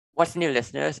what's new,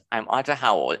 listeners? I'm Audra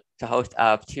Howell, the host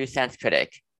of Two Cents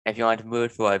Critic. If you want to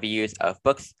mood for reviews of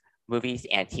books, movies,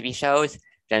 and TV shows,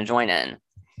 then join in.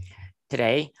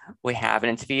 Today, we have an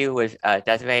interview with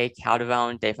Desiree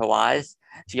Calderon de Fawaz,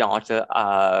 the author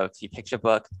of the picture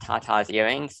book Tata's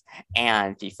Earrings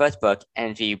and the first book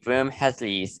in the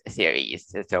Broom-Hesley's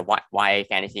series. It's a YA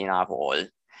fantasy novel.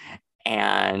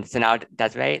 And so now,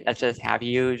 Desiree, let's just have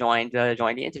you join the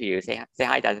interview. Say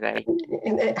hi, Desiree.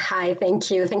 Hi,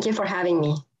 thank you. Thank you for having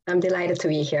me. I'm delighted to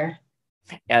be here.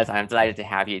 Yes, I'm delighted to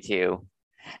have you too.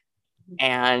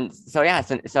 And so, yeah,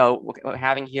 so we're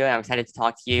having you. I'm excited to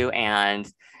talk to you. And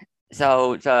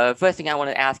so the first thing I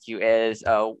want to ask you is,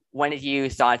 when did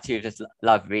you start to just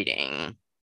love reading?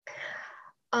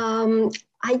 I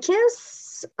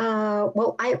guess,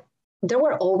 there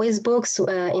were always books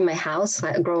in my house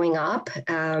growing up.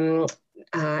 There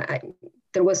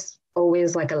was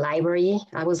always like a library.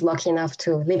 I was lucky enough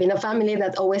to live in a family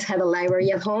that always had a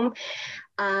library at home.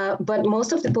 But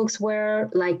most of the books were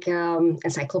like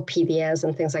encyclopedias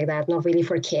and things like that, not really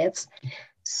for kids.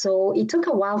 So it took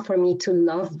a while for me to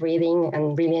love reading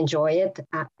and really enjoy it.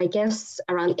 I guess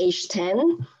around age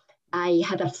 10, I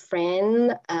had a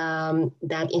friend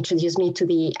that introduced me to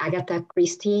the Agatha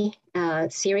Christie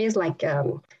series, like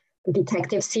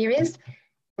detective series.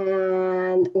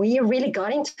 And we really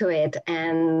got into it,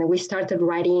 and we started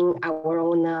writing our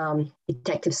own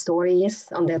detective stories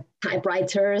on the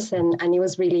typewriters, and it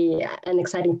was really an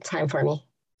exciting time for me.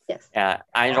 Yes. Yeah,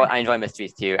 I enjoy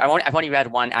mysteries too. I've only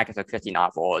read one Agatha Christie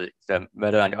novel, The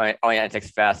Murder on the Orient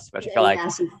Express, which I feel like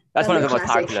that's one of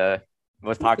the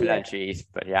most popular entries.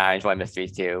 But yeah, I enjoy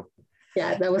mysteries too.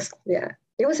 Yeah,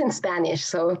 it was in Spanish,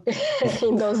 so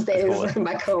in those days cool.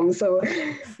 Back home. So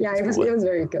yeah, it was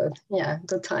very good. Yeah,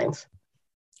 good times.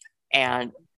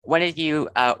 And when did you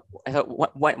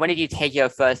when did you take your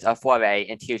first foray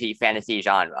into the fantasy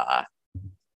genre?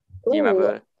 Do you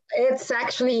remember? It's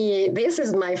actually, this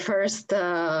is my first,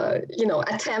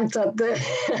 attempt at the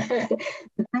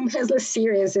Broom-Hesley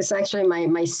series. It's actually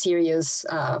my serious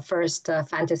first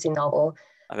fantasy novel.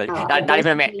 Not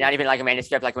even like a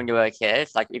manuscript, like when you were a kid,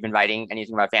 like even writing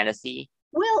anything about fantasy.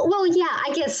 Well, yeah.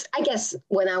 I guess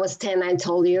when I was 10, I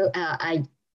told you, I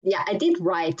did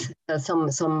write some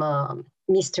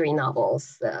mystery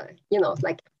novels,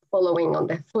 like following on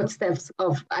the footsteps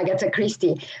of Agatha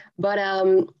Christie, but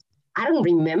I don't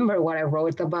remember what I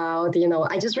wrote about.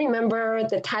 I just remember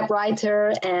the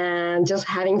typewriter and just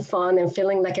having fun and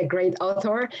feeling like a great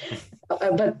author.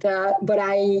 But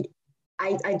I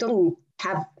don't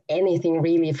have anything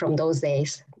really from those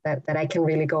days that I can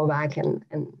really go back and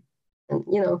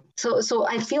So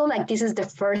I feel like this is the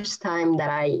first time that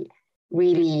I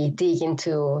really dig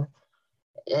into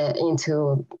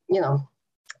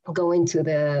go into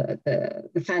the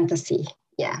fantasy.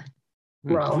 Yeah.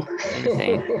 Realm.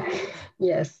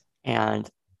 Yes.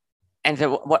 And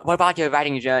so what about your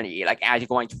writing journey? Like as you're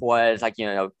going towards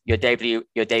your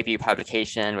debut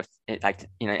publication with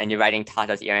and you're writing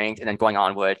Tata's Earrings and then going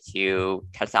onward to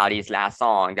Casati's Last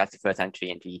Song. That's the first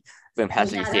entry in the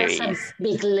Broom-Hesley series. That's a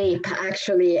big leap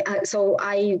actually. So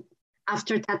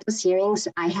after Tata's Earrings,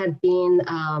 I had been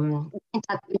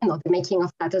the making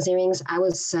of Tata's Earrings. I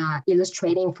was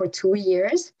illustrating for 2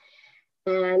 years.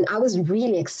 And I was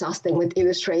really exhausted with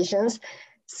illustrations.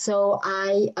 So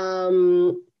I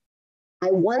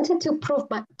wanted to prove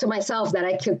to myself that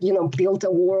I could, build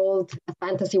a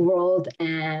fantasy world.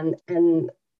 And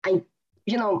I,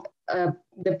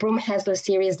 the Broom-Hesley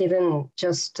series didn't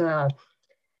just, I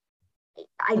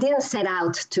didn't set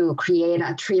out to create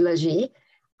a trilogy.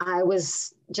 I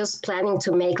was just planning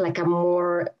to make like a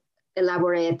more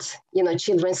elaborate,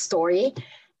 children's story.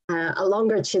 A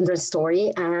longer children's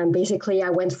story. And basically I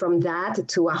went from that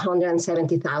to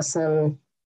 170,000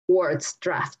 words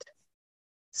draft.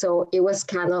 So it was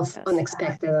kind of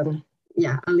unexpected and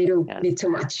a little bit too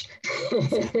much,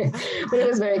 but it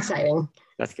was very exciting.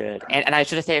 That's good. And I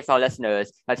should say for our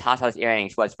listeners, Tata's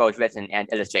Earrings was both written and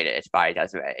illustrated by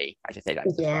Desiree. I should say that.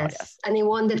 Yes. And it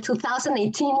won the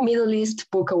 2018 Middle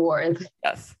East Book Award.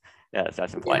 Yes. Yes,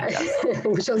 that's important. Yes.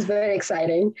 Which was very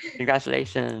exciting.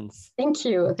 Congratulations. Thank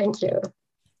you.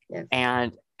 Yes.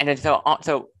 And then so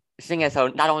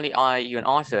not only are you an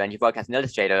author and you work as an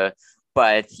illustrator,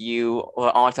 but you were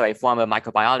also a former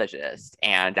microbiologist,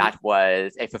 and that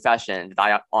was a profession that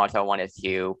I also wanted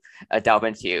to delve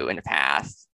into in the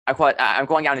past. I'm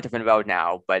going down a different road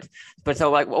now, but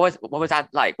so like, what was that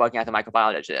like working as a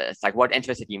microbiologist? Like, what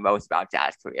interested you most about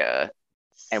that career,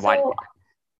 and why?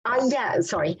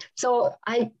 Sorry. So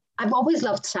I've always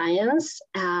loved science.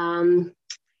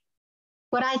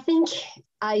 But I think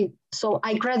I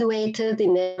graduated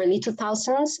in the early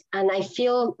 2000s, and I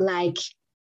feel like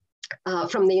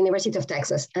from the University of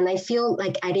Texas, and I feel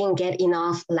like I didn't get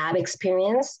enough lab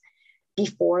experience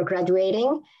before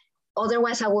graduating.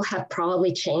 Otherwise, I would have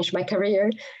probably changed my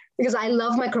career because I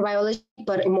love microbiology,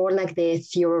 but more like the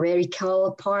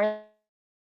theoretical part.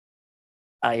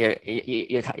 You're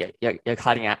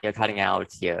cutting out. You're cutting out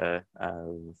here.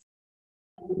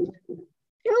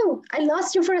 Oh, I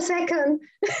lost you for a second.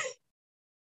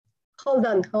 Hold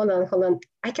on.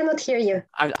 I cannot hear you.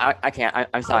 I can't.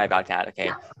 I'm sorry about that.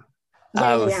 Okay.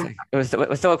 Yeah. It was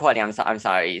still recording. I'm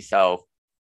sorry. So.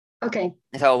 Okay.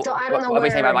 So I don't know what were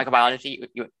you where... saying about microbiology?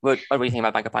 What were you saying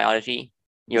about microbiology?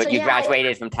 You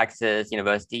graduated from Texas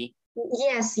University.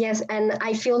 Yes. And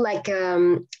I feel like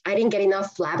I didn't get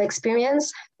enough lab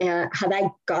experience. Had I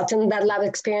gotten that lab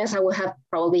experience, I would have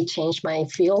probably changed my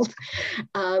field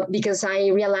because I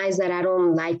realized that I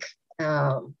don't like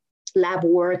lab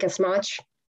work as much.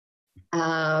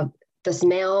 The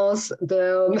smells,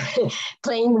 the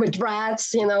playing with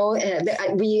rats,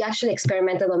 we actually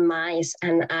experimented on mice,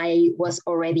 and I was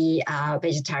already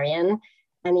vegetarian,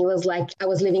 and it was like I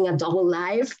was living a double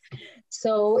life.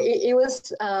 So it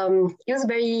was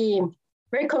very,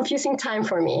 very confusing time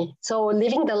for me. So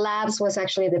leaving the labs was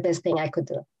actually the best thing I could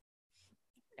do.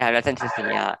 Yeah, that's interesting.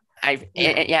 Yeah,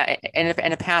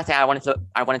 in the past, I wanted to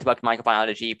work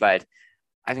microbiology, but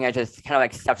I think I just kind of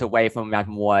like stepped away from that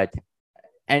more.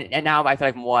 And now I feel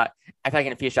like in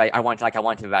the future I want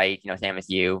to write, same as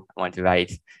you, I want to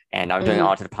write, and I'm doing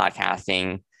all of the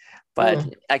podcasting. But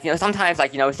sometimes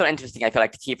it's so interesting. I feel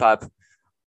like to keep up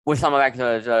with some of like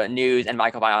the news and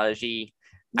microbiology.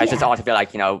 I just also feel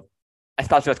like,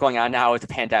 especially what's going on now with the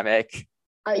pandemic.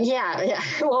 Yeah.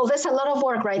 Well, there's a lot of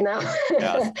work right now.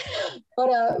 Yes.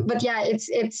 but yeah,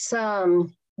 it's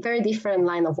very different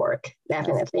line of work,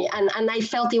 definitely. And I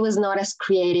felt it was not as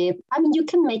creative. I mean, you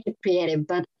can make it creative,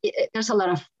 but there's a lot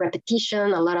of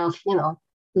repetition, a lot of,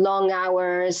 long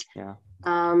hours. Yeah.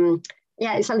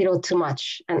 It's a little too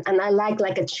much. And I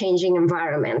like a changing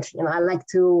environment. I like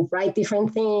to write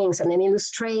different things and then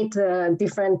illustrate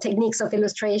different techniques of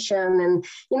illustration and,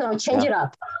 change it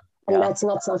up. And that's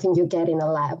not something you get in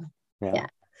a lab. Yeah.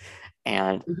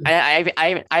 And I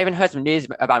even heard some news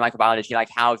about microbiology, like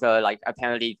how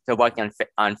apparently they're working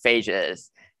on phages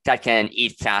that can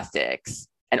eat plastics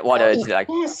in order to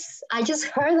Yes, I just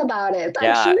heard about it.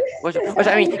 Yeah, actually. which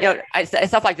I mean,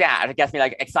 stuff like that. It gets me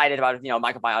excited about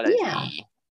microbiology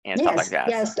and stuff like that.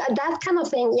 Yes, that kind of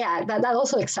thing. Yeah, that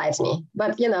also excites me.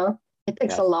 But it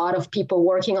takes a lot of people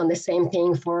working on the same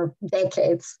thing for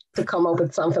decades to come up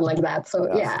with something like that.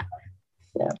 So yeah.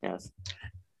 Yes.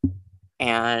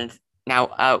 And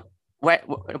now, where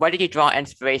did you draw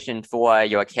inspiration for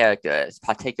your characters,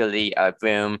 particularly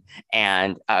Broom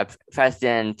and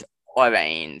President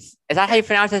Orange? Is that how you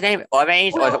pronounce his name?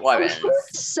 Orange or is it Orange?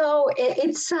 So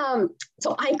it's so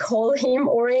I call him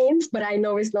Orange, but I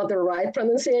know it's not the right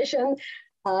pronunciation.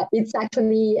 It's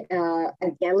actually a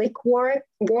Gaelic word.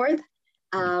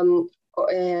 So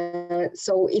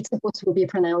it's supposed to be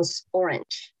pronounced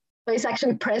Orange. So it's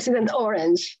actually President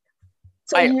Orange.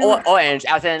 So orange,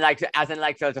 as in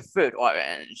the fruit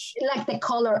orange. Like the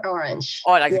color orange.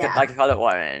 Oh, like the color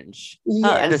orange. Yes.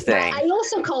 Oh, interesting. I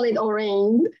also call it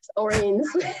orange.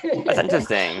 That's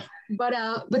interesting. But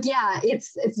yeah,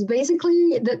 it's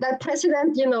basically that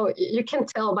president. You can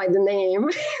tell by the name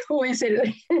who is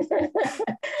it.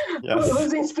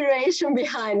 Who's inspiration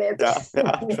behind it.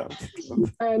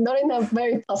 Not in a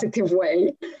very positive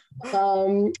way.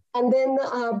 And then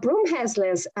Broom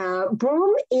Headless.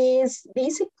 Broom is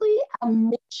basically a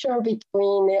mixture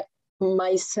between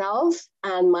myself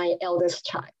and my eldest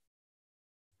child.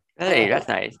 Hey, that's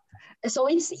nice. So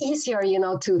it's easier,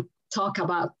 to talk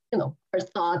about, her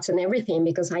thoughts and everything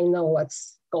because I know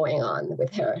what's going on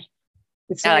with her.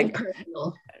 It's very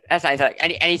personal. That's nice.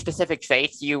 Any specific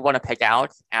traits you want to pick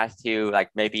out as to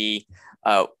maybe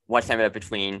what's similar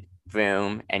between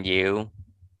Broom and you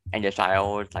and your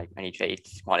child, any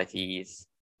traits, qualities?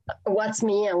 What's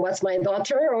me and what's my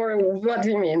daughter, or what do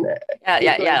you mean?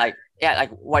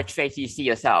 What traits do you see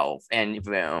yourself in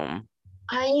Broom?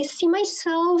 I see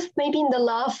myself maybe in the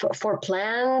love for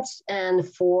plants and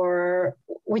for,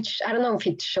 which I don't know if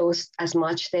it shows as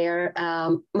much there.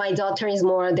 My daughter is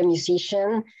more the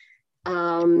musician.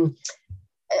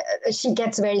 She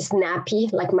gets very snappy,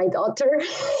 like my daughter.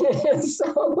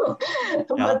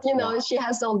 But she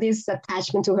has all this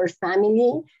attachment to her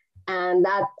family, and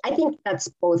that I think that's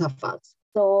both of us.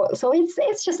 So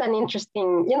it's just an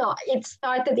interesting,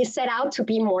 it set out to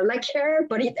be more like her,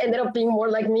 but it ended up being more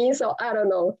like me. So I don't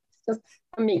know, just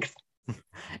a mix.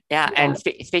 Yeah, and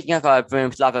speaking of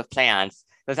Bloom's love of plants,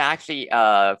 there's actually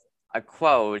a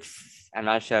quote. I'm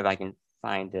not sure if I can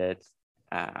find it.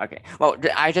 Okay. Well,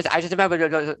 I just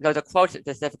remember there's a quote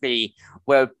specifically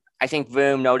where I think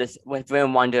Bloom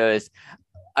wonders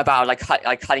about like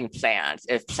cutting plants.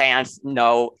 If plants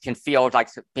can feel like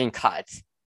being cut,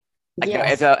 like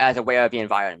Yes. as aware of the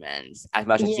environment as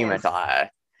much as humans Yes. are.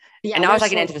 Yeah, And that was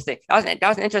like there's that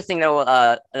was an interesting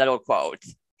little quote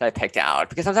that I picked out,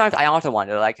 because sometimes I also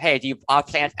wonder, like, hey, are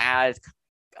plants as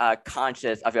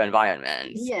conscious of your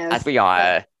environment as yes. we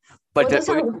are? Well, But those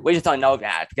are we just don't know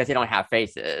that because they don't have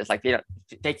faces. Like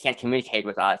they can't communicate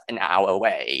with us in our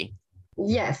way.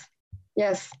 yes,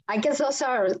 yes. I guess those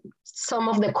are some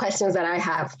of the questions that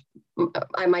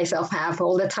I myself have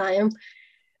all the time.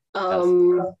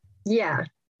 Yes. Yeah,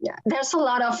 yeah. There's a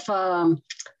lot of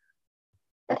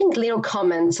I think little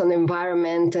comments on the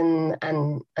environment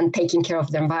and taking care of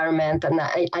the environment, and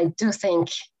I do think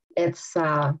it's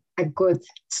a good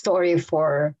story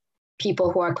for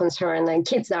people who are concerned and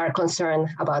kids that are concerned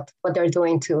about what they're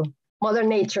doing to Mother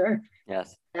Nature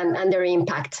Yes. and their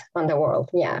impact on the world.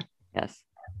 Yeah. Yes.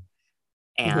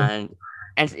 Mhm.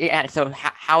 And so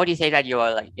how would you say that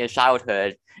your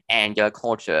childhood and your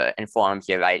culture informs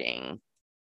your writing?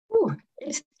 Ooh,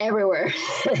 it's everywhere.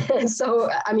 So,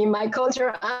 I mean, my culture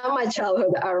and my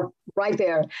childhood are right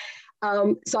there.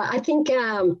 So I think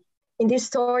in this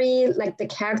story, like the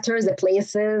characters, the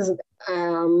places,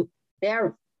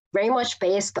 they're very much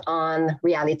based on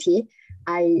reality.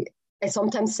 I I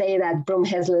sometimes say that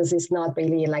Broomheadless is not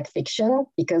really like fiction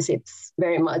because it's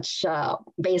very much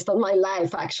based on my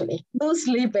life, actually,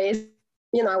 loosely based.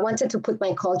 I wanted to put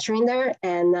my culture in there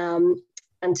and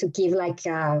to give like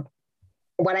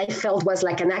what I felt was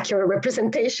like an accurate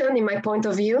representation in my point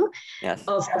of view Yes.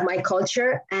 of my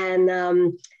culture, and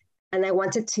I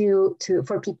wanted to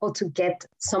for people to get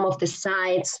some of the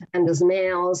sights and the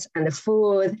smells and the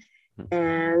food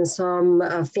and some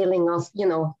feeling of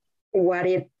what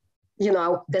it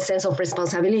the sense of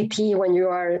responsibility when you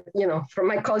are from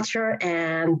my culture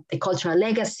and the cultural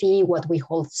legacy, what we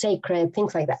hold sacred,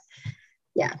 things like that.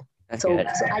 Yeah. That's So good.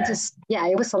 I just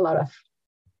it was a lot of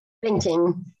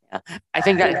thinking. Yeah. I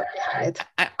think that Behind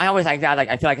it. I always like that. Like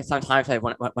I feel like sometimes like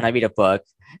when I read a book,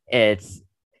 it's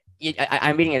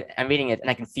I'm reading it, and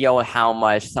I can feel how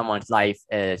much someone's life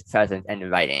is present in the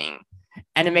writing,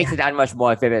 and it makes Yeah. it that much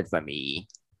more vivid for me,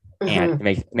 and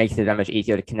Mhm. it makes it that much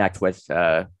easier to connect with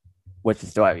the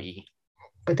story.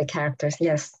 With the characters.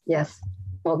 Yes. Yes.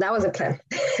 Well, that was a plan.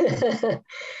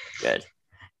 Good.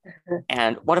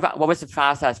 And what was the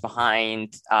process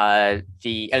behind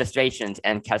the illustrations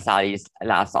in Casali's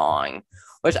last song?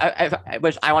 Which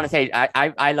I want to say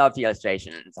I love the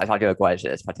illustrations. I thought they were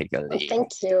gorgeous, particularly. Thank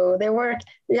you. They were,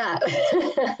 yeah,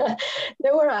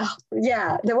 they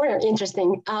were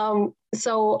interesting.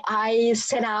 So I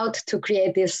set out to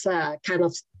create this kind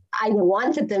of. I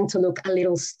wanted them to look a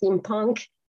little steampunk,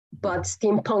 but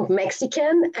steampunk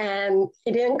Mexican, and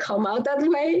it didn't come out that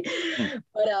way.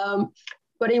 Mm.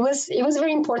 But it was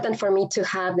very important for me to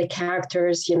have the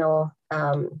characters,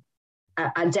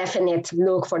 a definite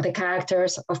look for the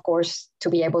characters, of course, to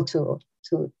be able to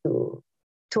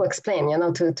explain,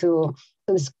 to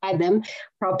describe them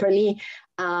properly.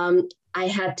 I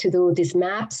had to do these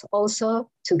maps also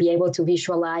to be able to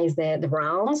visualize the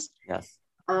realms. Yes.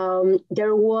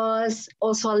 There was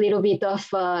also a little bit of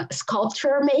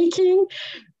sculpture making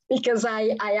because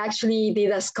I actually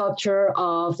did a sculpture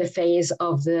of the face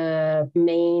of the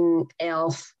main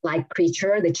elf-like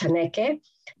creature, the Chaneke,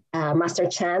 Master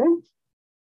Chan,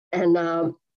 and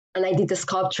I did the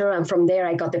sculpture, and from there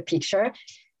I got the picture.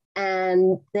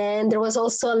 And then there was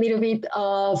also a little bit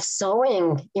of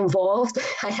sewing involved.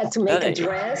 I had to make a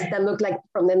dress that looked like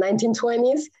from the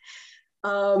 1920s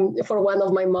for one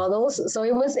of my models. So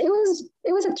it was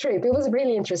a trip. It was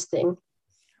really interesting.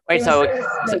 Wait,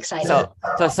 exciting.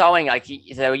 So sewing,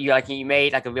 you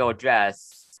made like a real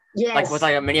dress. Yes. Like was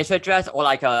like a miniature dress or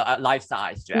like a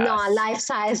life-size dress? No, a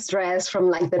life-size dress from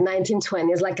like the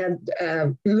 1920s, like a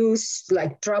loose,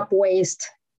 like drop waist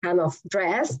kind of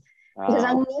dress. Because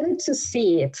I needed to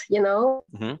see it,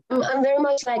 Mm-hmm. I'm very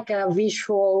much like a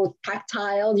visual,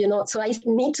 tactile, so I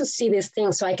need to see these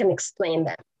things so I can explain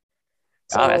them.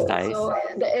 So, that's nice. So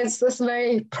it's this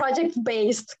very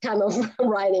project-based kind of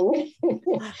writing.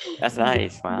 That's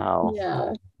nice. Wow.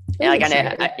 Yeah. Yeah,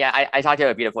 again, I thought they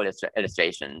were beautiful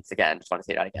illustrations. Again, just want to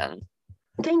say that again.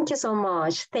 Thank you so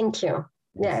much. Thank you.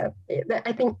 Yeah,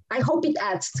 I hope it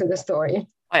adds to the story.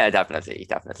 Oh yeah, definitely.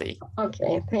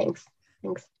 Okay, thanks.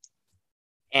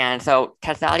 And so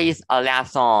Casali's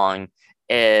last song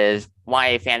is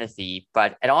YA fantasy,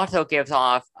 but it also gives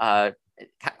off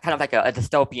kind of like a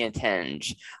dystopian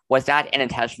tinge. Was that an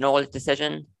intentional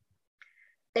decision?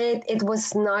 It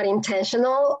was not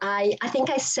intentional. I think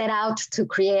I set out to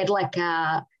create like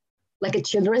a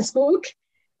children's book,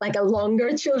 like a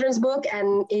longer children's book,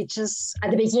 and it just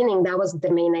at the beginning that was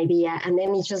the main idea, and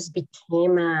then it just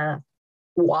became a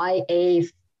YA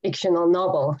fictional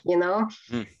novel, you know.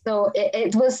 So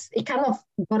it kind of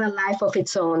got a life of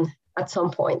its own at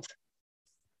some point.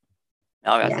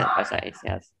 Oh, that's nice.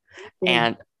 Yes.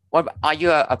 And what are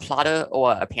you a plotter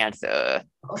or a pantser?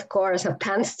 Of course, a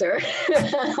pantser.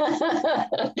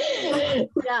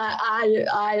 Yeah,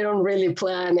 I don't really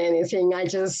plan anything. I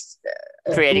just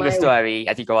creating a story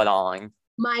as you go along.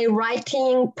 My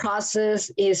writing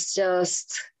process is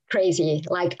just crazy.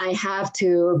 Like I have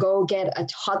to go get a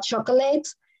hot chocolate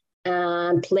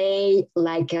and play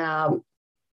like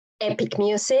epic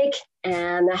music,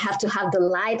 and I have to have the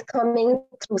light coming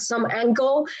through some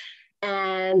angle,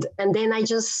 and then I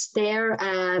just stare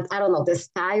at, I don't know, the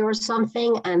sky or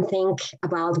something, and think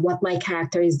about what my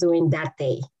character is doing that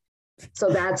day. So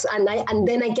that's and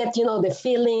then I get, you know, the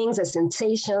feelings, the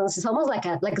sensations. It's almost like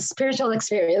a spiritual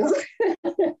experience.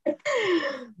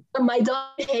 My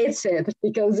daughter hates it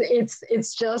because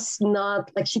it's just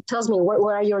not like, she tells me,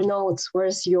 where are your notes?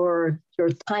 Where's your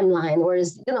timeline?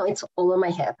 Where's, you know, it's all in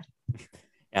my head.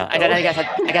 Yeah, and then I guess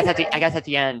at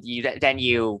the end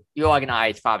you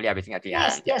organize probably everything at the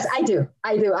end. Yes, I do.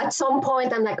 At some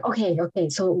point, I'm like, okay,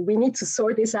 so we need to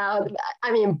sort this out.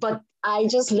 I mean, but I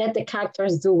just let the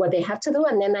characters do what they have to do,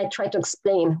 and then I try to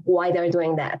explain why they're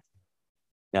doing that.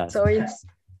 Yeah. So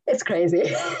it's crazy.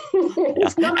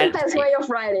 It's not the best way of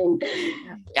writing.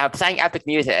 Yeah, playing epic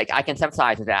music, I can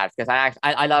sympathize with that because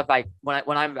I love, like,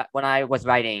 when I was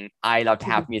writing, I love to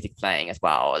have music playing as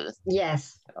well.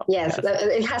 Yes. Yes,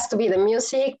 it has to be the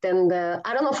music, then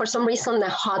I don't know, for some reason the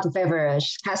hot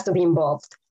beverage has to be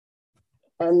involved,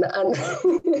 and and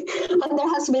there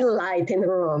has to be light in the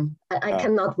room. I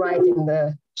cannot write in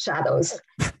the shadows.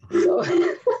 So.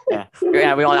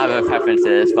 Yeah, we all have our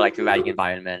preferences for like the writing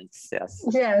environments.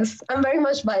 Yes, I'm very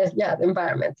much by the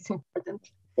environment is important.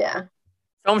 Yeah.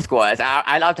 Film scores.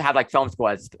 I love to have like film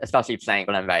scores, especially playing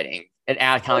when I'm writing. It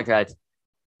adds kind of like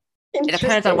it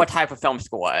depends on what type of film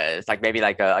score it is. Like maybe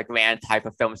like a grand type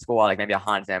of film score, like maybe a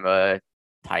Hans Zimmer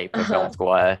type of film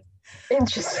score.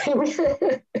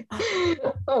 Interesting.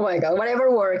 Oh my God,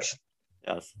 whatever works.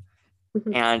 Yes.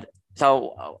 And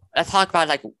so let's talk about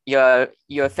like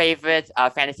your favorite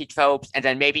fantasy tropes, and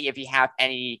then maybe if you have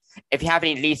any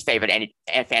least favorite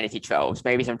fantasy tropes,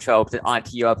 maybe some tropes that aren't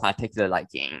to your particular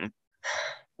liking.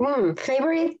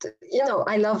 Favorite, you know,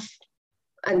 I love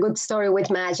a good story with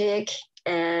magic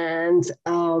and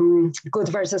good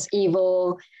versus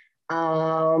evil.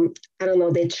 I don't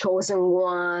know, the chosen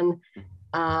one,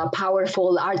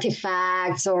 powerful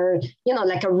artifacts, or, you know,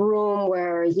 like a room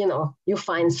where, you know, you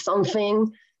find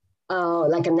something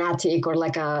like an attic or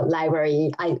like a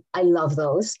library. I love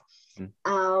those.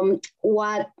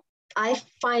 What I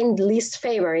find least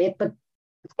favorite, but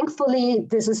thankfully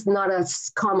this is not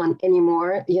as common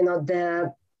anymore, you know,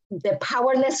 the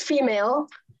powerless female.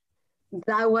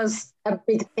 That was a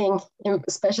big thing,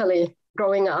 especially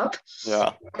growing up.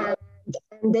 Yeah.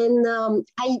 And then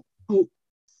I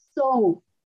so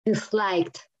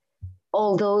disliked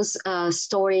all those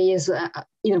stories,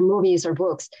 either movies or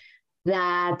books,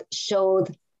 that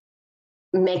showed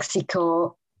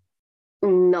Mexico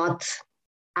not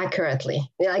accurately,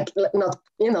 like not,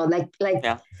 you know, like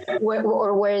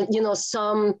where you know,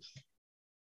 some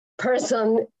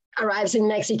person arrives in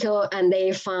Mexico and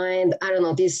they find, I don't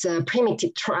know, this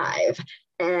primitive tribe,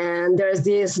 and there's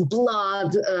this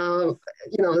blood,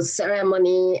 you know,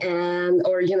 ceremony and,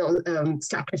 or, you know,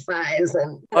 sacrifice,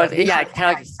 and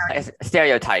kind of like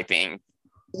stereotyping.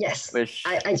 Yes,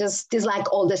 I just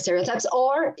dislike all the stereotypes,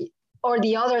 or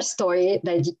the other story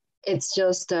that it's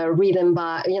just written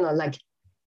by, you know, like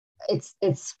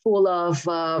it's full of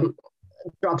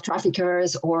drug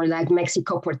traffickers, or like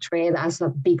Mexico portrayed as a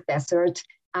big desert.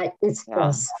 It's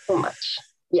just so much.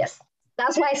 Yes,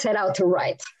 that's why I set out to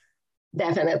write.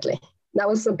 Definitely, that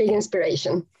was a big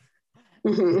inspiration.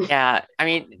 Mm-hmm. Yeah, I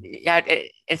mean,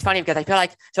 it's funny because I feel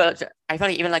like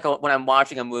even like when I'm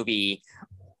watching a movie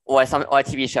or a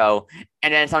TV show,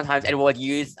 and then sometimes it will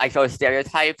use like those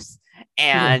stereotypes,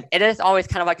 and it is always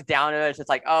kind of like a downer. It's just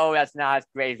like, oh, that's not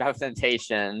great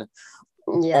representation,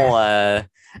 or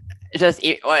just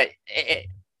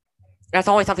that's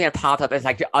always something that pops up as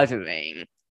like the othering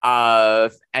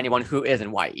of anyone who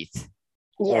isn't white,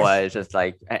 or just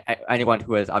like anyone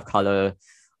who is of color,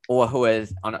 or who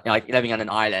is on like living on an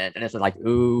island, and it's like,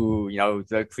 ooh,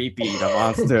 the creepy, the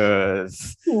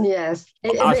monsters. Yes,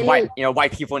 Us really,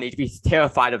 white people need to be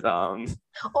terrified of them.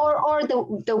 or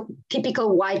the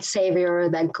typical white savior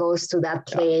that goes to that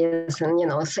place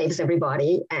and saves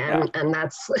everybody, and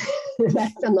that's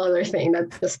that's another thing that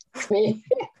just me.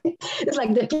 It's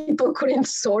like the people couldn't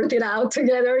sort it out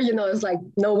together. It's like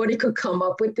nobody could come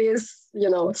up with this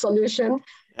solution.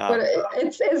 Yeah. But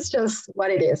it's just what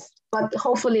it is. But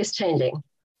hopefully it's changing.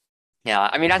 Yeah,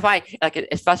 I mean that's why like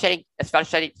it's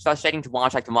frustrating to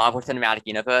watch like the Marvel Cinematic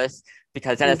Universe,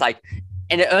 because then it's like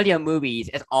in the earlier movies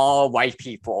it's all white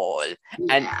people,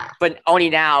 and but only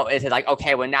now is it like,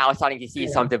 okay, we're now starting to see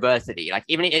some diversity. Like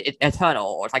even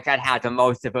Eternal, it's like that had the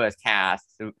most diverse cast,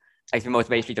 like the most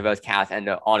racially diverse cast in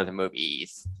all of the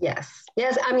movies. Yes,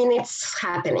 I mean it's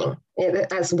happening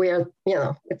as we're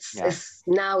it's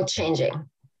now changing,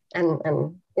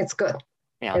 and it's good.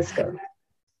 Yeah, it's good.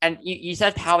 And you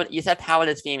said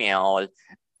powerless female.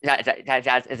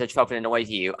 That is a trope that annoys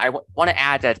you. I want to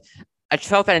add that a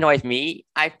trope that annoys me,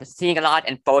 I'm seeing a lot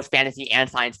in both fantasy and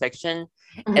science fiction,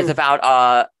 is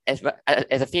about is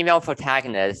a female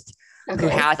protagonist who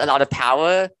has a lot of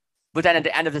power, but then at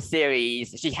the end of the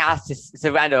series, she has to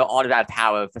surrender all of that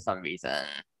power for some reason.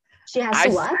 She has to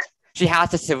what? She has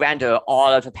to surrender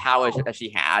all of the power that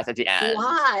she has at the end.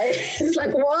 Why? It's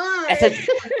like, why?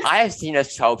 I have seen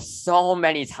this trope so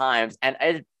many times, and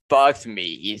it bugs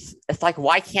me. It's like,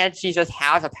 why can't she just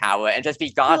have the power and just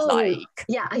be godlike?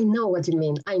 Yeah, I know what you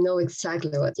mean. I know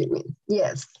exactly what you mean.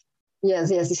 Yes.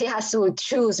 She has to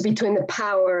choose between the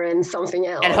power and something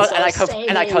else. And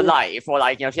her life, or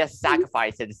like, she has to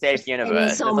sacrifice it to save the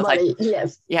universe. Somebody, like,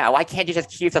 yes. Yeah, why can't you just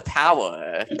keep the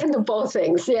power? You can do both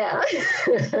things, yeah.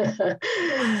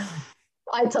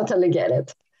 I totally get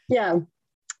it. Yeah.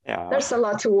 There's a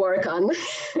lot to work on.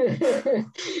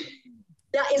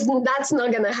 That's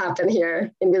not going to happen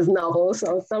here in this novel,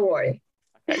 so don't worry.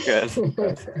 Okay,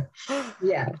 good.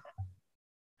 Yeah.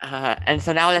 And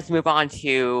so now let's move on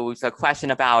to the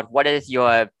question about what is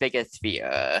your biggest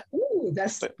fear? Ooh,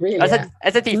 that's really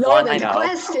it's a deep one, I know.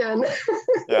 Question.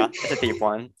 Yeah, it's a deep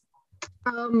one.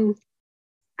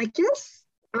 I guess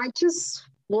I just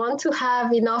want to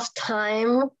have enough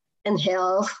time and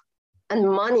health and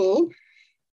money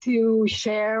to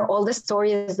share all the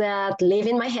stories that live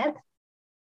in my head.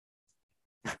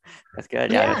 That's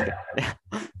good. Yeah. That's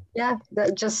good. Yeah,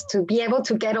 just to be able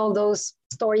to get all those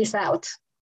stories out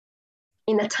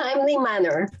in a timely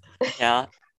manner. Yeah.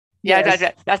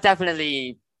 Yes. That's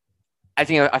definitely, I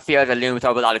think, a fear that looms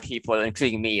over a lot of people,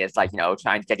 including me. It's like,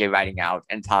 trying to get your writing out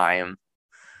in time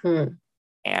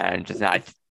and just not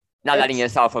letting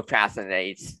yourself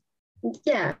procrastinate.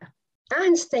 Yeah.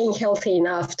 And staying healthy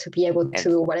enough to be able to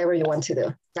do whatever you want to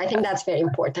do. I think that's very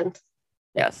important.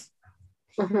 Yes.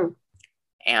 Mm-hmm.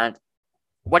 And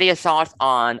what are your thoughts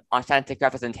on authentic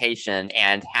representation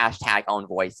and hashtag own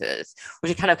voices, which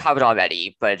you kind of covered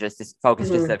already, but just focus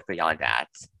specifically on that?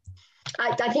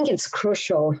 I think it's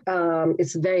crucial.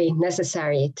 It's very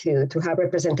necessary to have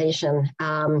representation.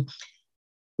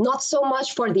 Not so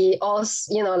much for us,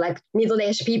 like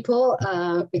middle-aged people,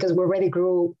 because we already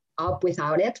grew up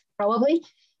without it, probably.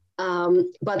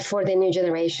 But for the new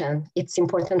generation, it's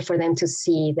important for them to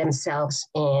see themselves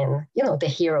in, the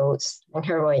heroes and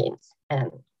heroines.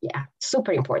 And yeah,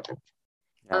 super important.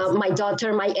 Yes.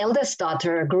 My eldest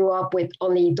daughter grew up with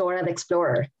only Dora the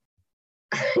Explorer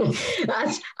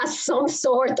as some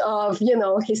sort of,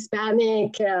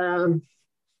 Hispanic, I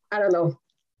don't know,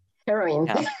 heroine.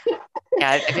 Yeah.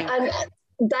 I think... and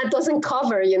that doesn't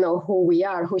cover, who we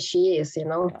are, who she is,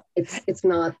 it's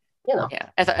not,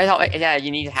 Yeah,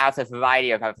 you need to have a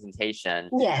variety of representation.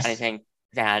 Yes. And I think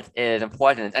that is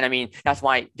important. And I mean, that's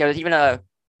why there's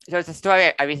a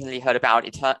story I recently heard about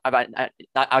I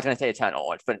was going to say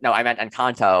Eternal, but no, I meant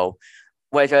Encanto,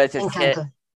 where there's this kid,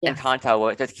 Encanto,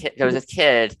 where there was this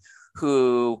kid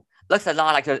who looks a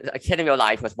lot like a kid in real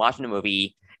life was watching the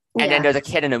movie, and then there's a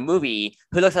kid in the movie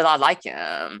who looks a lot like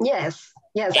him. Yes.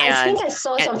 I think I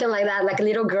saw something like that, like a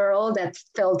little girl that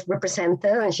felt represented,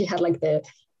 and she had like the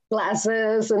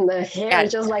glasses and the hair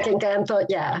just like Encanto.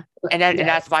 Yeah. And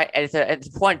that's why it's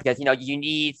important, because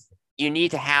you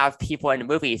need to have people in the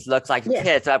movies look like the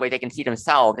kids, so that way they can see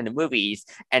themselves in the movies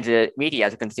and the media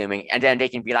as consuming, and then they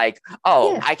can be like,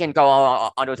 I can go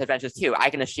on those adventures too. I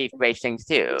can achieve great things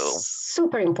too.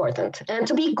 Super important. And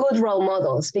to be good role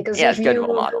models, because if you,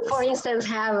 for instance,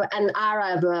 have an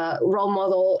Arab role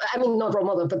model, I mean, not role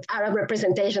model, but Arab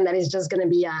representation that is just going to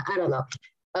be, I don't know,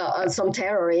 some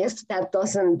terrorist, that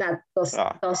doesn't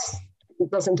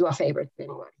do a favor to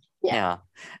anyone. Yeah.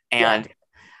 And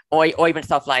or even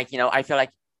stuff like, I feel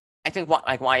like I think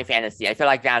like YA fantasy. I feel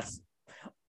like that's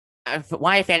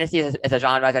YA fantasy is a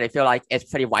genre that I feel like is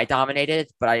pretty white dominated,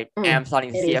 but I am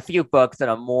starting to see a few books that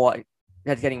are more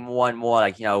that's getting more and more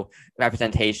like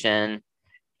representation,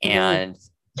 and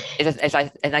it's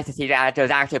nice to see that. There's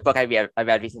actually a book I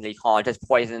read recently called "Just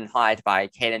Poison Heart" by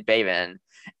Caitlin Baven,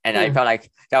 and I felt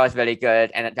like that was really good,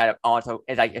 and that also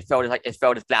is like it's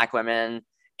filled with Black women,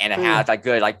 and it has like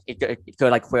good like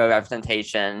queer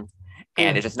representation,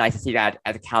 and it's just nice to see that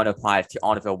as a counterpart to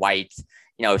all of the white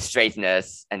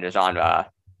straightness in the genre.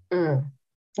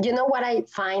 You know what I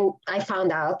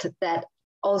found out that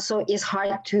also is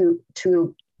hard to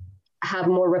have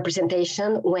more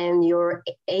representation when your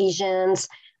agents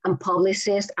and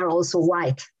publicists are also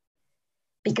white,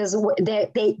 because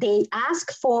they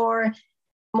ask for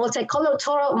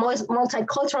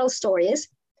multicultural stories,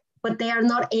 but they are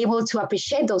not able to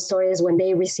appreciate those stories when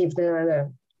they receive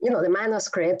the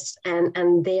manuscripts,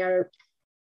 and they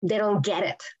don't get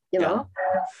it,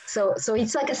 So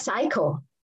it's like a cycle.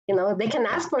 They can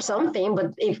ask for something,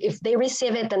 but if they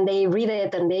receive it and they read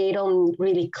it and they don't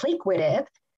really click with it,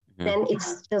 then it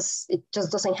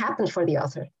just doesn't happen for the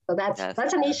author. So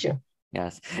that's an issue.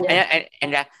 Yes, yeah.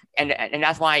 and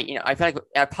that's why I feel like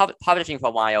publishing for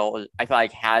a while I feel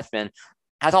like has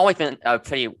always been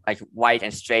pretty like white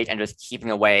and straight, and just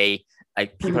keeping away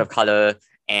like people of color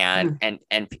and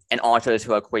authors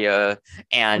who are queer,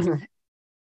 and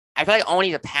I feel like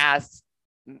only the past,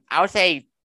 I would say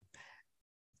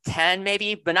 10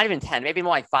 maybe, but not even 10, maybe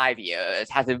more like 5 years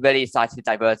has it really started to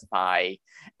diversify.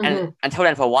 And until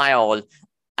then, for a while,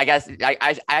 I guess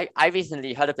I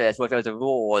recently heard of this, where there was a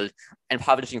rule in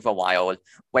publishing for a while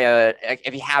where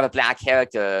if you have a Black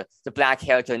character, the Black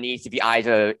character needs to be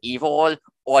either evil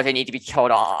or they need to be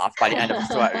killed off by the end of the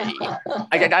story.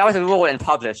 Like, that was a rule in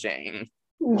publishing.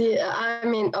 Yeah, I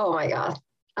mean, oh my God.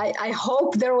 I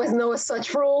hope there was no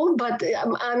such rule, but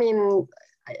I mean,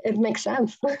 it makes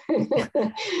sense.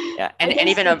 Yeah, and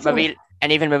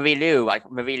even Marie Lu,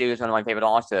 like Marie Lu is one of my favorite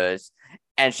authors,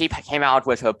 and she came out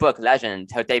with her book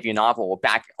Legend, her debut novel,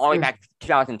 all the way back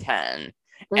 2010,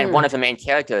 and one of the main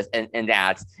characters in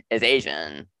that is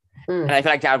Asian, and I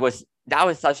feel like that was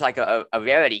such like a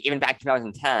rarity even back in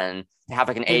 2010 to have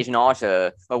like an Asian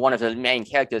author, but one of the main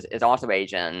characters is also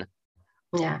Asian.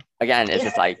 Yeah. Again, it's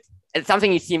just like it's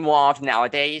something you see more often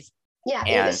nowadays. Yeah,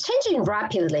 it's changing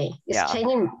rapidly.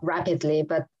 Changing rapidly,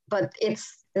 but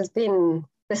it's been,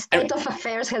 the state of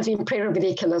affairs has been pretty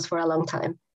ridiculous for a long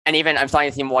time. And even I'm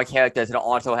starting to see more characters that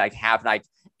also like have like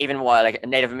even more like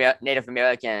Native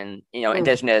American,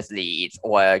 indigenous leads,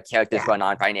 or characters who are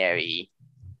non-binary,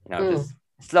 just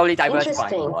slowly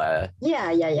diversifying more.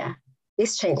 Yeah.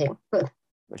 It's changing. Good.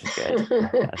 Which is good.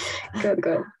 Yes. Good.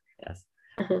 Yes.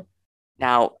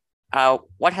 Now,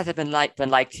 what has it been like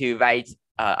to write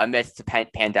amidst the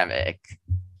pandemic?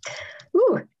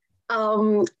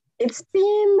 It's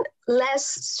been less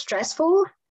stressful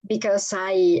because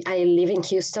I live in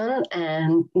Houston,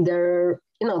 and there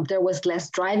was less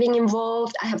driving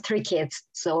involved. I have 3 kids,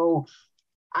 so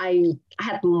I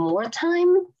had more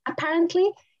time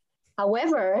apparently.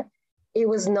 However, it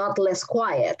was not less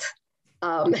quiet.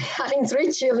 Having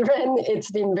 3 children,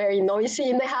 it's been very noisy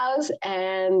in the house,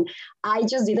 and I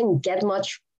just didn't get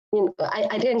much.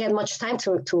 I didn't get much time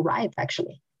to write,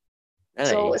 actually.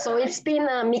 Really? So it's been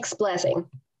a mixed blessing.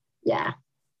 Yeah.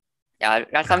 Yeah,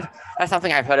 that's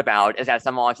something I've heard about, is that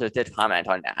some authors did comment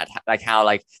on that, like how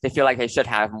like they feel like they should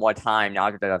have more time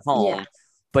now that they're at home,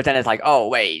 but then it's like, oh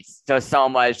wait, there's so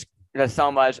much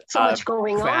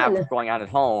going on at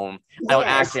home. I don't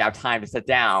actually have time to sit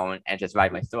down and just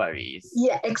write my stories.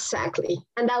 Yeah, exactly.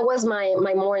 And that was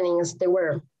my mornings. They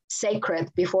were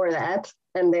sacred before that.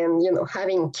 And then,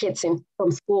 having kids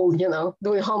from school,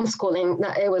 doing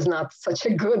homeschooling, it was not such a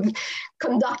good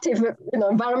conductive,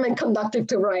 environment conductive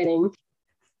to writing.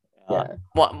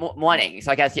 Mornings.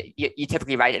 So I guess you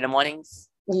typically write in the mornings?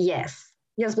 Yes,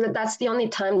 but that's the only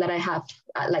time that I have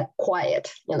like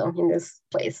quiet, in this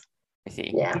place. I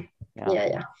see. Yeah.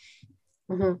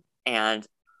 Mm-hmm. And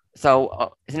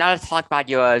so now let's talk about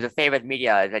the favorite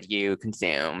media that you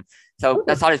consume. So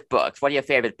let's start with books. What are your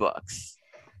favorite books?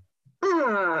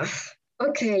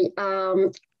 Okay.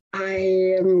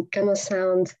 I am gonna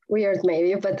sound weird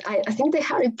maybe, but I think the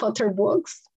Harry Potter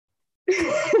books,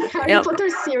 Harry Potter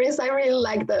series, I really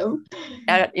like them.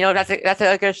 That's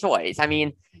a good choice. I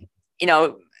mean,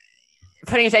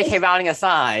 putting J.K. Rowling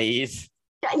aside.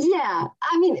 Yeah,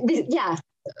 I mean, yeah.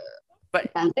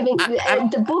 But I mean,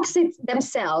 the books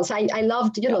themselves, I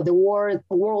loved, the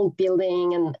world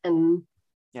building and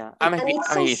yeah, I'm a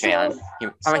huge fan.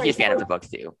 I'm a huge fan of the books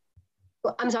too.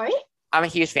 I'm sorry? I'm a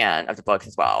huge fan of the books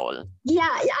as well.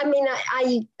 Yeah, I mean,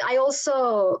 I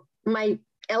also, my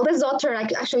eldest daughter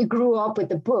actually grew up with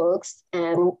the books,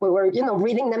 and we were,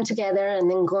 reading them together and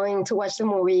then going to watch the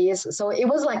movies. So it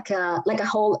was like a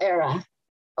whole era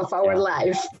of our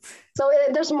life. So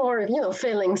there's more,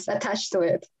 feelings attached to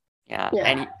it. Yeah.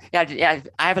 And I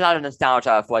have a lot of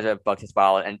nostalgia for the books as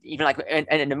well. And even like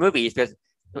in the movies, because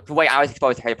the way I was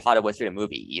exposed to Harry Potter was through the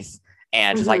movies.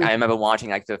 And just like I remember watching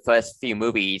like the first few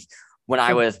movies when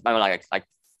I was like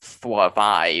 4 or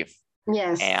 5.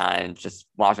 Yes. And just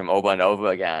watch them over and over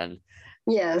again.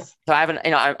 Yes. So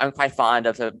I'm quite fond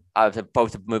of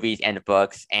both the movies and the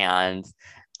books. And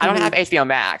I don't have HBO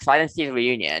Max, so I didn't see the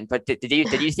reunion. But did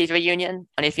you see the reunion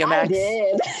on HBO Max? I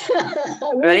did.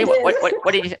 Really?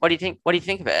 What do you think? What do you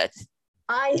think of it?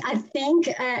 I think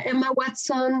Emma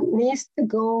Watson needs to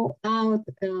go out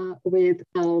with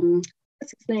what's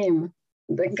his name?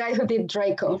 The guy who did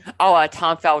Draco. Oh,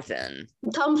 Tom Felton.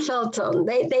 Tom Felton.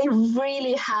 They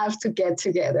really have to get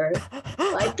together.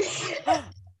 Like.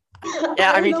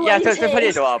 Yeah, I mean, yeah, they're pretty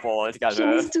adorable together. She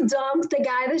needs to dump the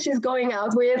guy that she's going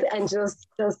out with and just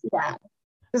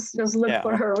look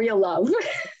for her real love.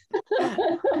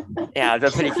 Yeah, they're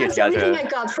pretty cute That's together. everything I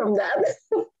got from that.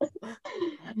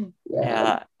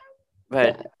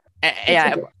 But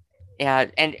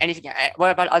and anything. What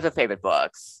about other favorite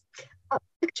books?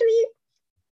 Actually,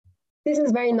 this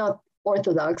is very not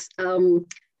orthodox. The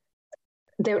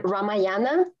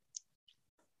Ramayana.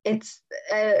 It's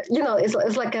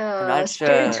it's like a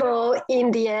spiritual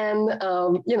Indian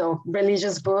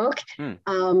religious book.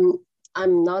 I'm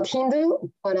not Hindu,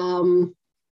 but I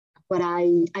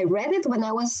read it when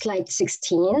I was like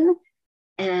 16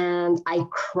 and I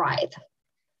cried.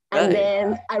 Really? And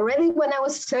then I read it when I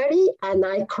was 30 and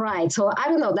I cried. So I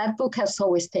don't know, that book has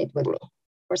always stayed with me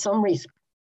for some reason,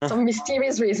 some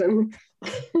mysterious reason.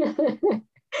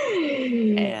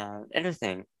 Yeah,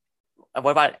 interesting.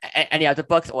 What about any other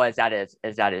books, or is that it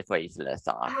for you to list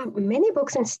off? Many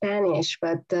books in Spanish,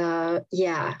 but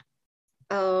yeah.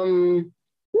 I mean,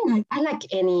 I like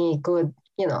any good,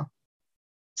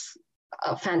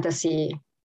 fantasy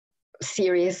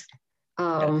series.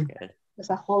 There's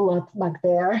a whole lot back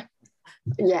there.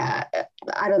 Yeah,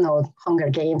 I don't know, Hunger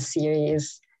Games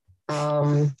series.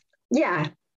 Yeah,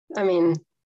 I mean.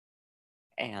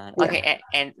 And okay,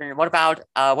 and what about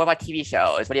TV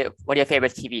shows? What are your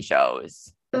favorite TV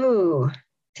shows? Ooh,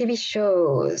 TV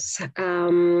shows.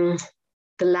 The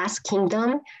Last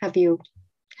Kingdom. Have you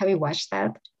watched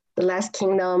that? The Last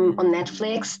Kingdom on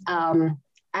Netflix. I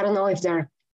don't know if they're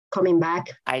coming back.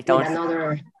 I don't.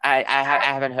 Another. I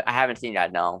haven't seen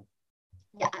that. No.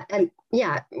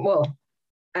 Yeah. Well,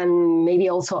 and maybe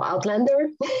also Outlander.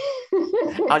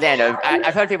 Outlander.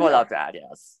 I've heard people love that.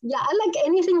 Yes. Yeah, I like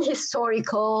anything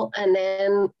historical, and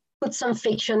then put some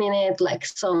fiction in it, like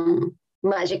some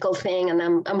magical thing, and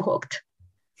I'm hooked.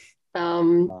 But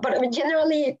I mean,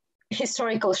 generally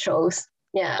historical shows.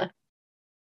 Yeah.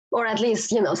 Or at least,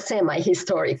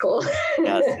 semi-historical.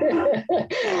 Yes.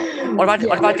 What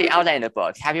about the Outlander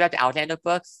books? Have you read the Outlander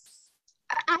books?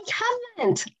 I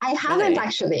haven't really?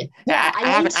 Actually. Yeah, I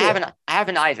haven't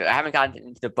either. I haven't gotten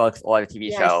into the books or the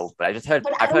TV show, but I just heard.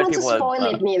 But I've I don't heard want people to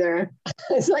spoil it neither.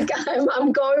 It's like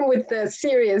I'm going with the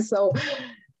series, so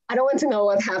I don't want to know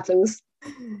what happens.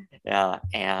 Yeah,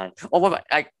 and what about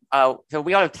like the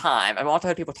Wheel of Time? I've also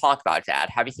heard people talk about that.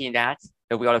 Have you seen that?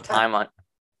 The Wheel of Time on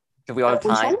the Wheel of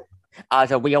Time.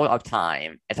 The Wheel of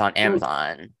Time. It's on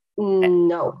Amazon.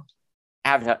 No.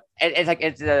 It's kind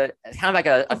of like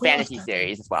a fantasy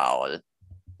series as well.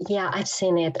 Yeah, I've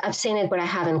seen it, but I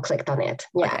haven't clicked on it.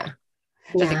 Yeah.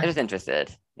 Okay. Just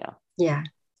interested. Yeah. Yeah.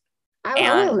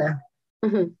 I will now.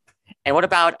 Mm-hmm. And what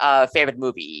about favorite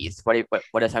movies? What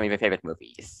are some of your favorite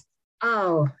movies?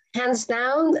 Oh, hands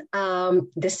down,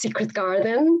 The Secret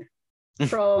Garden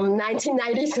from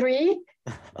 1993.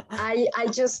 I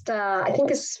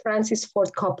think it's Francis Ford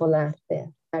Coppola,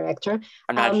 the director.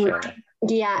 I'm not sure.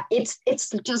 Yeah, it's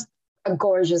just a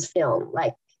gorgeous film.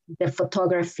 Like the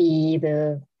photography,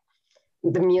 the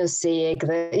music,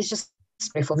 it's just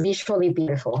beautiful, visually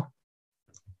beautiful.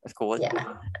 That's cool.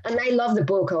 Yeah, and I love the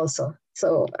book also.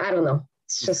 So I don't know,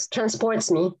 it just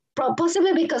transports me.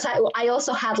 Possibly because I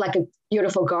also had like a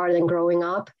beautiful garden growing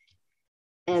up,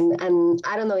 and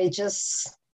I don't know, it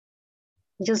just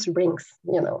brings,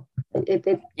 you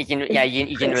can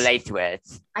relate to it.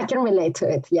 I can relate to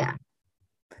it. Yeah.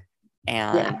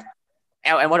 And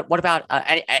what about do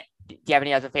you have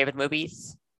any other favorite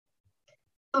movies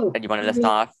that you want to list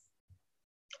off?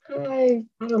 I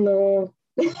don't know.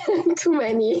 Too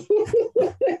many.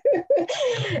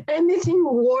 Anything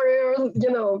warrior,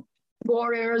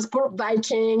 warriors, put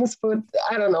Vikings, put,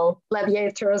 I don't know,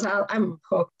 gladiators. I'm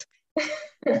hooked.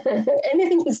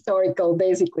 Anything historical,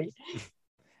 basically.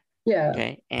 Yeah.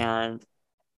 Okay. And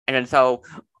then so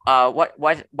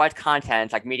what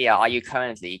content like media are you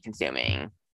currently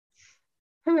consuming?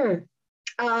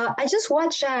 I just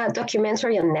watched a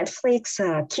documentary on Netflix,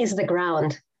 Kiss the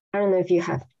Ground. I don't know if you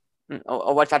have.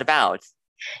 What's that about?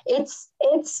 It's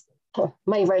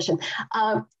my version.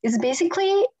 It's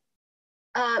basically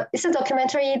it's a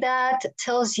documentary that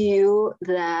tells you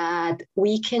that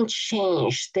we can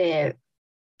change the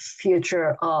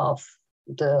future of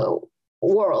the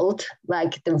world,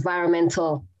 like the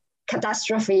environmental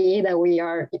catastrophe that we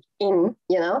are in,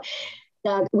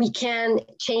 that we can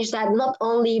change that not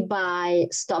only by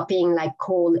stopping like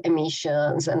coal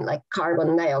emissions and like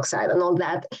carbon dioxide and all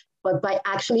that, but by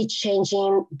actually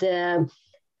changing the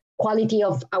quality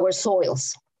of our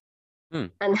soils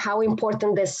and how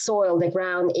important the soil, the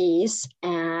ground is,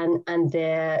 and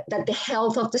that the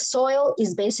health of the soil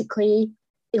is basically,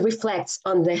 it reflects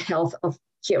on the health of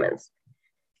humans.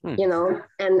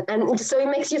 And so it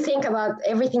makes you think about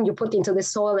everything you put into the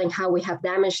soil and how we have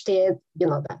damaged it,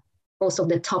 that most of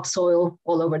the topsoil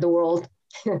all over the world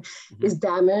is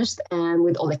damaged and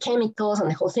with all the chemicals and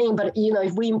the whole thing. But,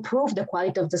 if we improve the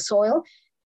quality of the soil,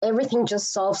 everything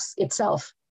just solves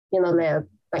itself, the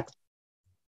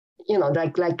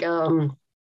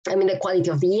quality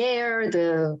of the air,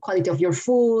 the quality of your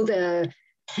food, the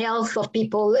health of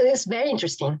people. It's very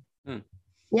interesting.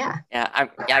 Yeah.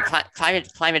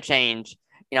 Climate change.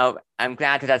 I'm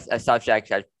glad that that's a subject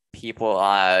that people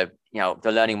are,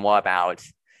 they're learning more about.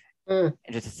 And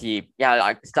just to see,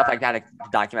 like stuff like that, like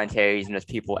documentaries and just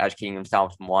people educating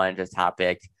themselves more on this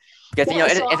topic, because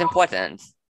it's important.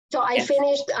 So I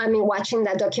finished, watching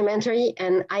that documentary,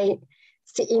 and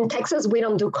in Texas we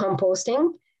don't do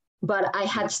composting, but I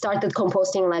had started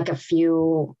composting like a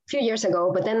few years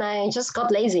ago, but then I just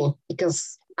got lazy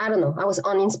because I don't know, I was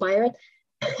uninspired.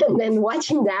 And then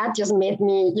watching that just made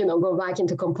me, go back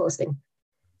into composting.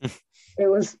 It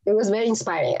was very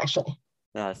inspiring, actually.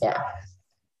 Yes. Yeah.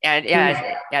 And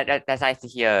that's nice to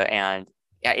hear. And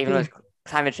even with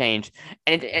climate change,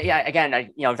 and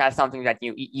again, that's something that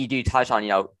you do touch on,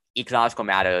 ecological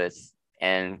matters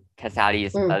and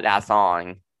Casali's last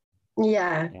song.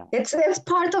 Yeah. It's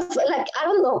part of, like, I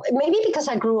don't know, maybe because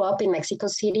I grew up in Mexico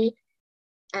City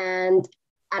and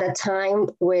at a time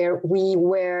where we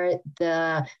were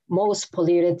the most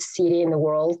polluted city in the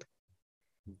world.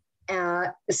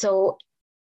 So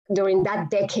during that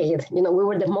decade, we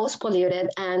were the most polluted.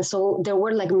 And so there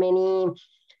were like many,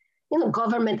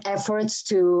 government efforts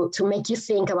to make you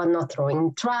think about not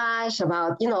throwing trash,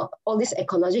 about, all these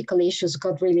ecological issues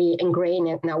got really ingrained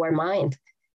in our mind.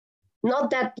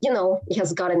 Not that, it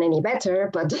has gotten any better,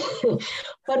 but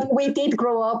but we did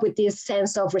grow up with this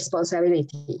sense of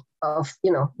responsibility of,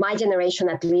 my generation,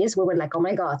 at least, we were like, oh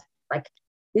my God, like,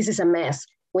 this is a mess.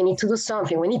 We need to do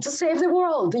something. We need to save the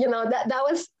world. That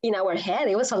was in our head.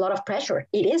 It was a lot of pressure.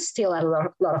 It is still a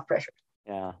lot of pressure.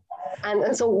 Yeah.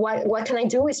 And so what can I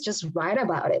do is just write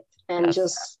about it and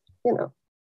just,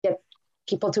 get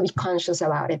people to be conscious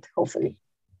about it, hopefully.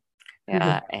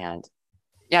 Yeah. And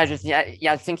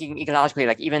thinking ecologically,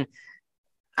 like even,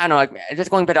 I don't know, like just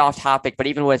going a bit off topic, but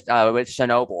even with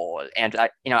Chernobyl, and I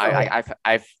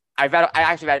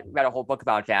actually read a whole book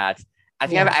about that. I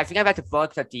think I read the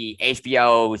book that the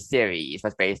HBO series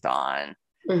was based on,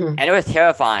 and it was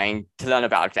terrifying to learn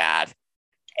about that,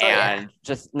 and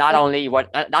just not only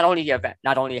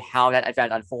how that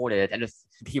event unfolded and just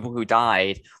people who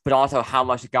died, but also how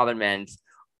much the government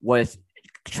was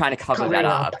trying to cover that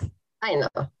up. I know.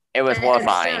 It was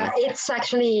horrifying.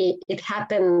 It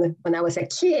happened when I was a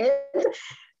kid,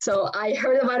 so I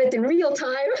heard about it in real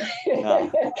time.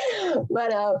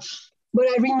 But I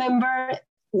remember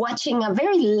watching a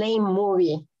very lame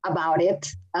movie about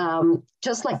it,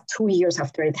 just like 2 years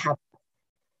after it happened.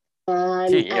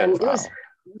 And it was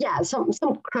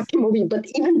some crappy movie. But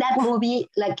even that movie,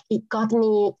 like, it got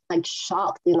me like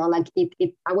shocked. Like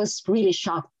I was really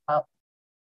shocked about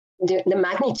the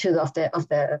magnitude of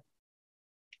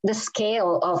the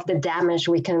scale of the damage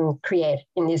we can create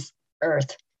in this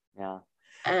earth. Yeah.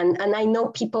 And I know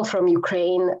people from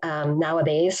Ukraine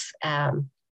nowadays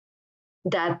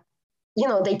that,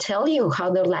 they tell you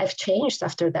how their life changed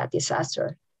after that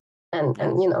disaster and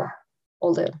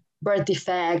all the birth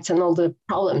defects and all the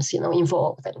problems,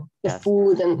 involved and the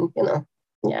food and,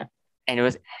 And it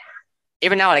was,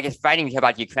 even now, like, it's frightening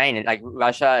about Ukraine, and like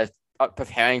Russia is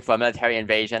preparing for a military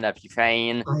invasion of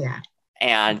Ukraine. Oh, yeah.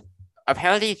 And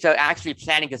apparently they're actually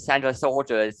planning to send their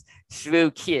soldiers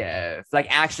through Kiev, like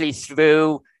actually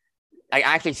through like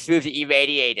actually through the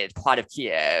irradiated part of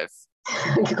Kiev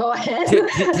Go ahead.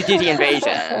 to do the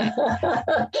invasion.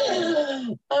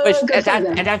 Which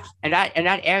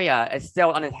that area is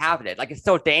still uninhabited. Like it's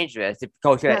so dangerous to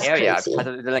go to that area crazy. because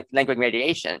of the lingering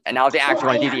radiation. And now they actually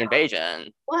want to do the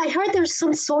invasion. Well, I heard there's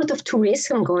some sort of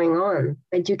tourism going on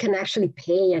that you can actually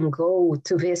pay and go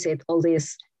to visit all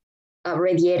these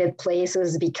radiated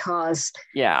places because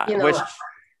which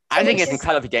I think is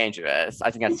incredibly dangerous. I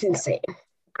think that's insane.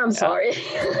 I'm sorry.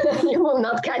 You will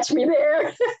not catch me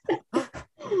there.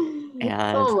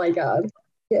 And, oh my God.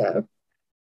 Yeah.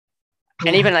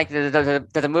 And even like there's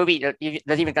a movie,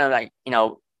 there's even kind of like,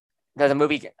 there's a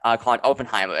movie called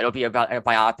Oppenheimer. It'll be about a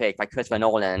biopic by Christopher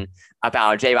Nolan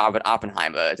about J. Robert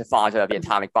Oppenheimer, the father of the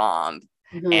atomic bomb.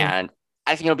 Mm-hmm. And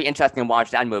I think it'll be interesting to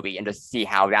watch that movie and just see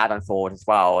how that unfolds as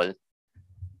well.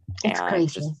 It's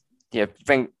crazy. Just,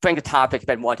 bring the topic a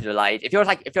bit more to the light. It feels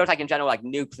like in general, like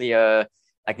nuclear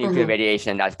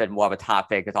radiation, that's a bit more of a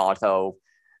topic. It's also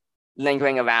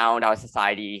lingering around our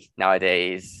society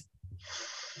nowadays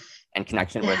in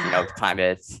connection with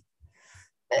climate.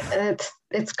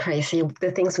 It's crazy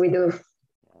the things we do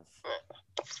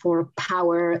for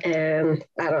power, and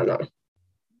I don't know.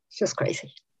 It's just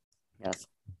crazy. Yes.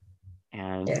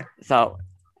 And so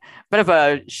bit of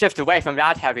a shift away from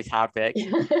that heavy topic.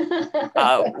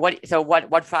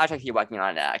 What project are you working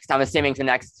on next? I'm assuming the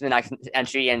next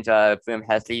entry in the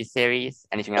Broom-Hesley series.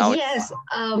 Anything else? Yes.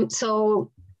 So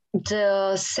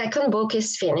the second book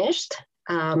is finished.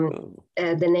 The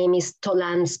name is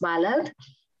Toland's Ballad,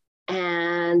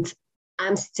 and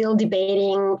I'm still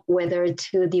debating whether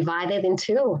to divide it in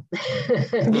two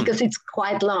because it's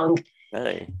quite long.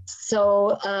 Really?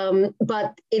 So,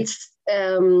 but it's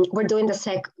we're doing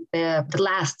the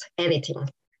last editing,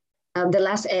 the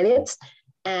last edits,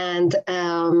 and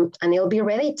it'll be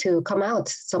ready to come out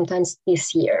sometimes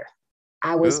this year.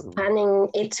 I was planning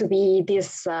it to be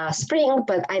this spring,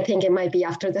 but I think it might be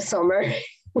after the summer.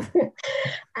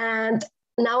 And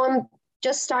now I'm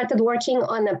just started working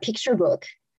on a picture book,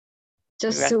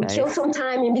 just to kill some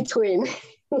time in between.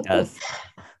 Yes.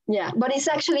 Yeah, but it's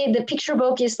actually, the picture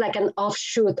book is like an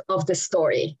offshoot of the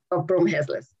story of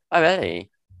Broom-Hesley. Oh, really?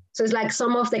 So it's like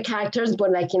some of the characters,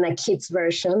 but like in a kid's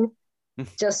version,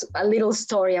 just a little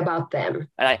story about them.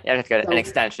 That's good. So, an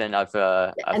extension of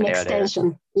an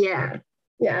extension. Yeah.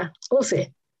 We'll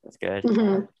see. That's good.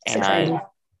 Mm-hmm. It's exciting.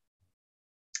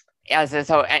 Yeah.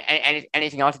 So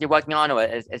anything else that you're working on, or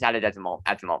is that it at the moment?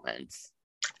 At the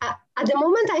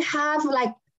moment, I have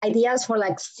like ideas for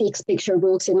like 6 picture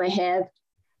books in my head.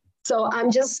 So I'm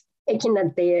just taking a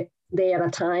day at a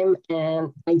time,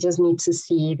 and I just need to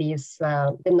see this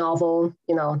the novel,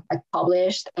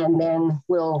 published, and then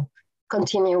we'll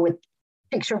continue with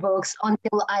picture books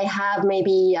until I have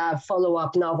maybe a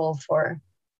follow-up novel for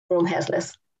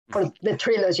Broom-Hesley for the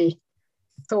trilogy.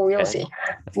 So we'll see.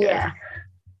 Yeah.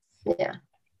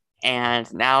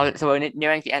 And now, so we're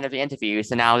nearing the end of the interview.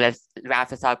 So now let's wrap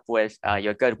this up with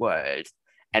your good word.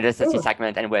 And this is the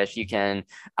segment in which you can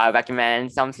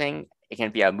recommend something. It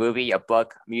can be a movie, a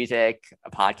book, music, a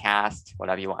podcast,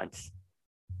 whatever you want.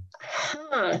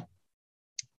 I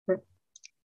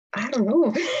don't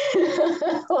know.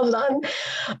 Hold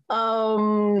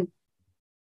on.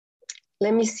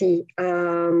 Let me see.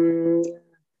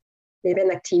 Maybe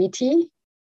an activity.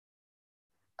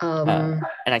 An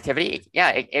activity?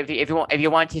 Yeah. If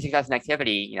you want to suggest an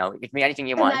activity, it can be anything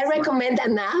you want. Can I recommend a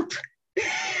nap?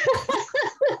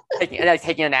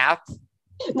 Taking a nap?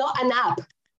 No, a nap.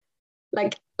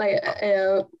 Like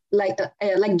Duolingo.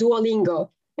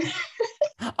 An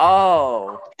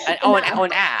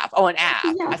app.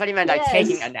 Yeah. I thought you meant like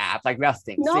taking a nap, like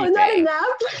resting. No, sleeping. not a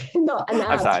nap. No, an app.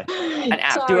 I'm sorry. An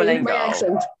app. Sorry, Duolingo. My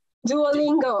accent.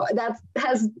 Duolingo. That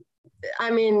has. I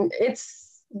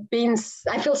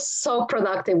feel so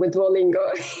productive with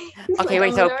Duolingo. Okay,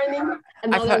 wait. So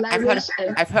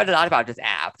I've heard a lot about this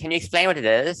app. Can you explain what it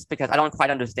is? Because I don't quite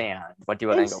understand what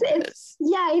Duolingo is.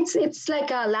 It's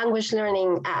like a language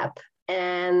learning app,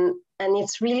 and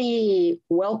it's really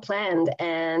well planned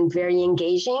and very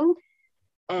engaging.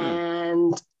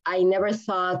 And I never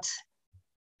thought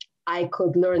I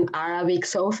could learn Arabic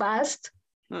so fast.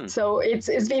 So it's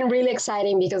been really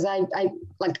exciting because I've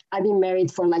been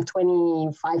married for like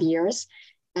 25 years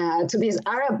to this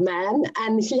Arab man,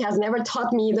 and he has never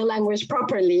taught me the language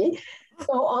properly.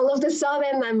 So all of a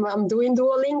sudden I'm doing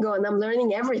Duolingo and I'm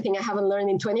learning everything I haven't learned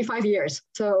in 25 years.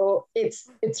 So it's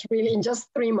really in just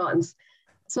 3 months.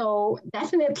 So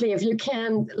definitely, if you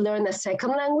can learn a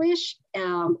second language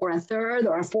or a third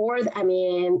or a fourth,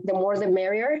 the more the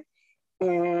merrier.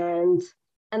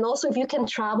 And also, if you can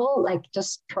travel,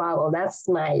 just travel. That's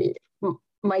my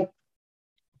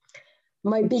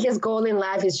my biggest goal in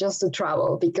life is just to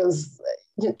travel because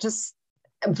you just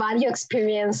value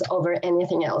experience over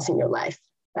anything else in your life.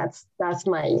 That's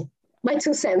my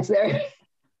 2 cents there.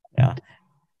 Yeah.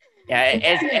 Yeah,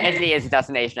 Italy is a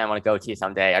destination I want to go to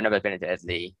someday. I've never been to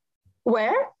Italy.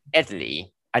 Where?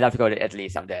 Italy. I'd love to go to Italy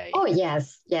someday. Oh,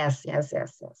 yes. I've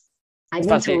been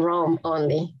Especially, to Rome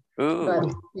only, but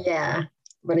ooh, yeah,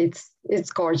 but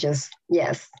it's gorgeous.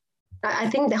 Yes. I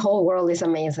think the whole world is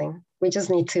amazing. We just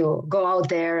need to go out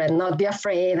there and not be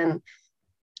afraid, and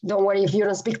don't worry if you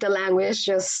don't speak the language,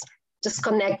 just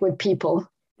connect with people.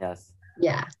 yes.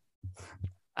 Yeah.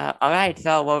 All right,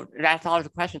 so well, that's all the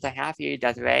questions I have for you,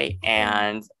 Desiree,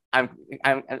 and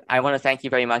I want to thank you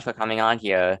very much for coming on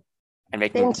here and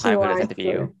making Thank time you, for this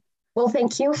interview. Arthur. Well,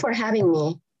 thank you for having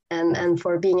me and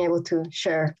for being able to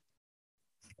share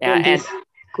Yeah, all this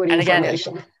good and again,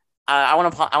 information. I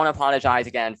want to apologize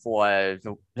again for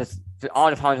all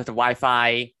the problems with the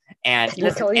Wi-Fi and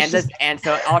listen Technical issues. and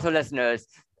so also listeners.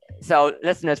 So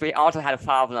listeners, we also had a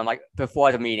problem like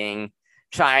before the meeting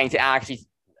trying to actually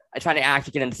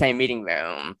get in the same meeting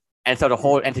room, and so the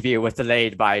whole interview was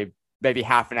delayed by maybe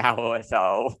half an hour or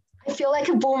so. I feel like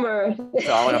a boomer.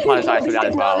 So I want to apologize for that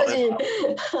as well.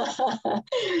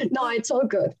 No, it's all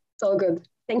good. It's all good.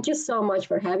 Thank you so much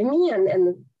for having me,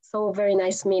 and so very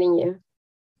nice meeting you.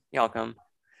 You're welcome.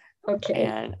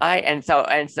 Okay.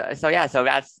 So yeah, so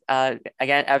that's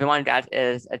again, everyone, that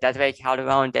is Desiree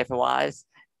Calderon de Fawaz,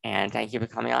 and thank you for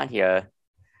coming on here.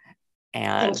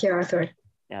 And thank you, Arthur.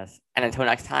 yes, and until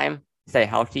next time, stay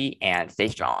healthy and stay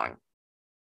strong.